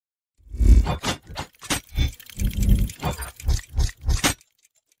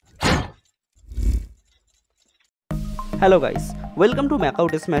Hello guys, welcome to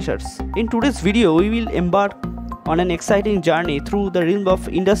MAKAUT Smashers. In today's video, we will embark on an exciting journey through the realm of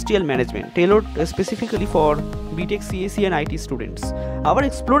industrial management, tailored specifically for BTech, CSE and IT students. Our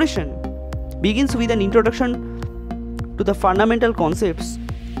exploration begins with an introduction to the fundamental concepts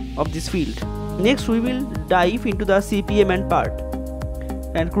of this field. Next, we will dive into the CPM and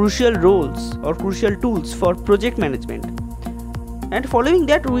PERT and crucial roles or crucial tools for project management. And following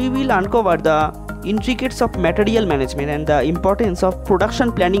that, we will uncover the intricacies of material management and the importance of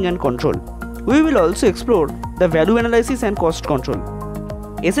production planning and control. We will also explore the value analysis and cost control,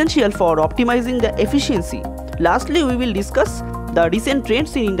 essential for optimizing the efficiency. Lastly, we will discuss the recent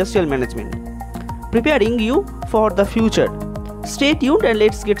trends in industrial management, preparing you for the future. Stay tuned and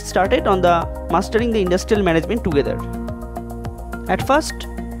let's get started on the mastering the industrial management together. At first,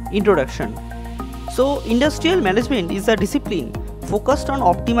 introduction. So, industrial management is a discipline focused on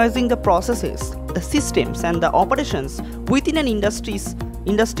optimizing the processes, the systems and the operations within an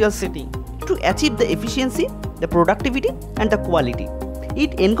industrial setting to achieve the efficiency, the productivity and the quality.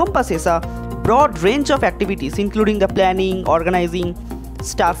 It encompasses a broad range of activities including the planning, organizing,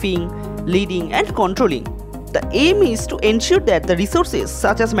 staffing, leading and controlling. The aim is to ensure that the resources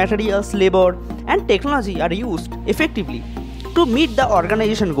such as materials, labor and technology are used effectively to meet the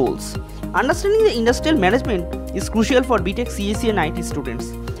organization goals. Understanding the industrial management is crucial for BTech, CSE and IT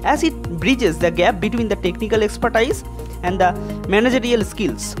students, as it bridges the gap between the technical expertise and the managerial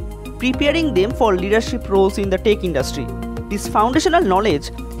skills, preparing them for leadership roles in the tech industry. This foundational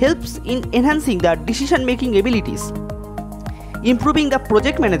knowledge helps in enhancing the decision-making abilities, improving the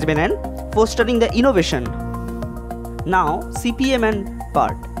project management and fostering the innovation. Now, CPM and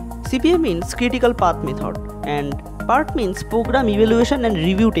PERT. CPM means critical path method and PERT means program evaluation and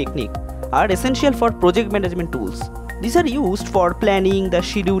review technique are essential for project management tools. These are used for planning, the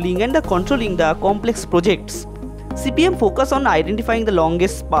scheduling and the controlling the complex projects. CPM focus on identifying the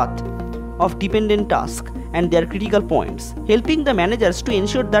longest path of dependent tasks and their critical points, helping the managers to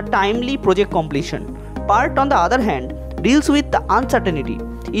ensure the timely project completion. PERT on the other hand deals with the uncertainty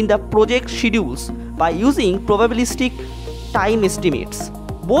in the project schedules by using probabilistic time estimates.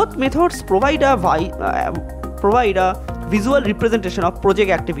 Both methods provide a visual representation of project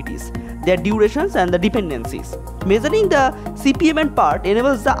activities, their durations and the dependencies. Measuring the CPM and PERT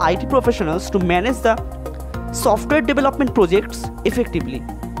enables the IT professionals to manage the software development projects effectively,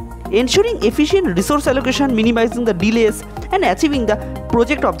 ensuring efficient resource allocation, minimizing the delays and achieving the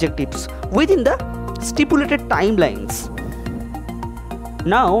project objectives within the stipulated timelines.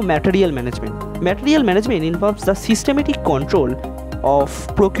 Now, material management. Material management involves the systematic control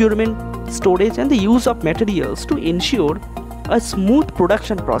of procurement, storage and the use of materials to ensure a smooth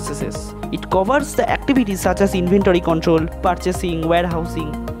production processes. It covers the activities such as inventory control, purchasing,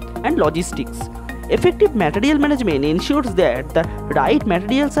 warehousing and logistics. Effective material management ensures that the right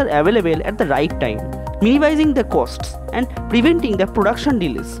materials are available at the right time, minimizing the costs and preventing the production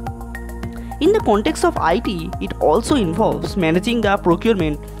delays. In the context of IT, it also involves managing the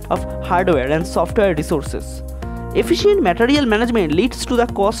procurement of hardware and software resources. Efficient material management leads to the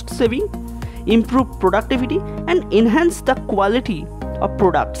cost saving, improve productivity and enhance the quality of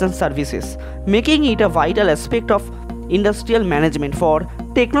products and services, making it a vital aspect of industrial management for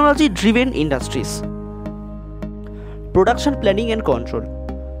technology-driven industries. Production planning and control.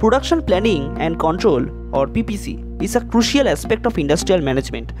 Production planning and control or PPC is a crucial aspect of industrial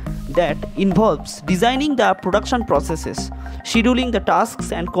management that involves designing the production processes, scheduling the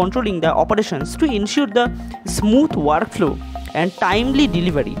tasks and controlling the operations to ensure the smooth workflow and timely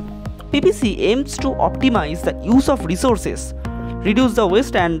delivery. PPC aims to optimize the use of resources, reduce the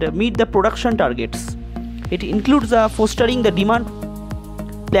waste and meet the production targets. It includes fostering the demand,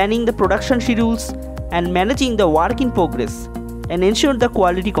 planning the production schedules and managing the work in progress and ensure the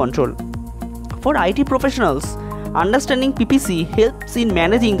quality control. For IT professionals, understanding PPC helps in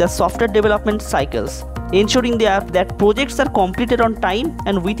managing the software development cycles, ensuring that projects are completed on time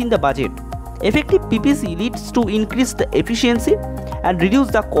and within the budget. Effective PPC leads to increase the efficiency and reduce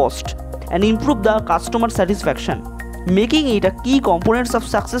the cost and improve the customer satisfaction, making it a key component of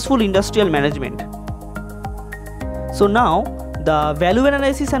successful industrial management. So now, the value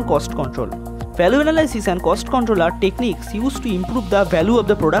analysis and cost control. Value analysis and cost control are techniques used to improve the value of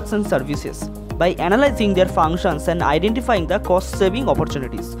the products and services by analyzing their functions and identifying the cost-saving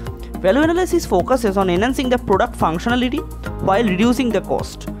opportunities. Value analysis focuses on enhancing the product functionality while reducing the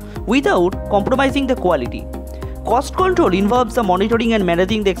cost, without compromising the quality. Cost control involves the monitoring and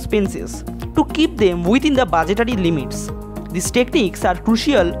managing the expenses to keep them within the budgetary limits. These techniques are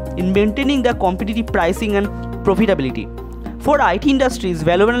crucial in maintaining the competitive pricing and profitability. For IT industries,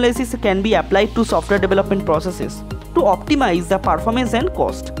 value analysis can be applied to software development processes, to optimize the performance and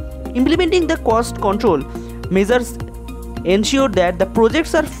cost. Implementing the cost control measures ensure that the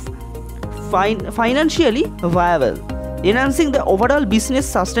projects are financially viable, enhancing the overall business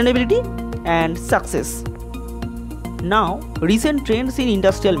sustainability and success. Now, recent trends in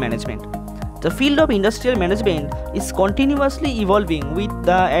industrial management. The field of industrial management is continuously evolving with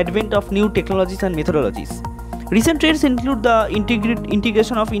the advent of new technologies and methodologies. Recent trends include the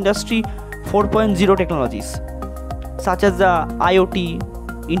integration of Industry 4.0 technologies such as the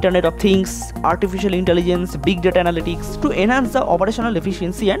IoT, Internet of Things, artificial intelligence, big data analytics to enhance the operational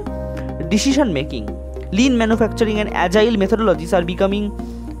efficiency and decision making. Lean manufacturing and agile methodologies are becoming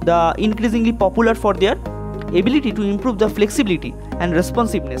the increasingly popular for their ability to improve the flexibility and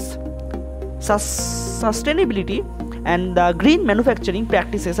responsiveness. Sustainability and the green manufacturing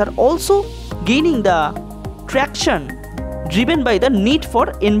practices are also gaining the traction, driven by the need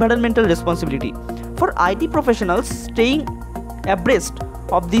for environmental responsibility. For IT professionals, staying abreast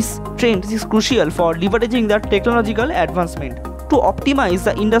of these trends is crucial for leveraging the technological advancement to optimize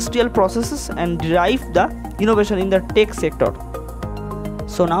the industrial processes and drive the innovation in the tech sector.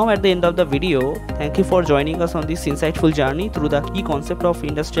 So now at the end of the video, thank you for joining us on this insightful journey through the key concept of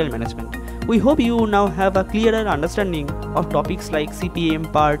industrial management. We hope you now have a clearer understanding of topics like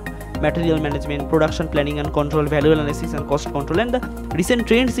CPM, PERT, material management, production planning and control, value analysis and cost control, and the recent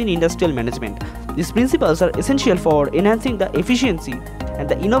trends in industrial management. These principles are essential for enhancing the efficiency and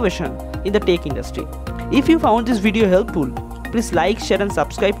the innovation in the tech industry. If you found this video helpful, please like, share and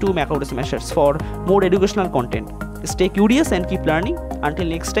subscribe to MAKAUT Smashers for more educational content. Stay curious and keep learning. Until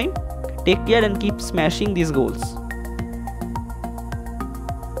next time, take care and keep smashing these goals.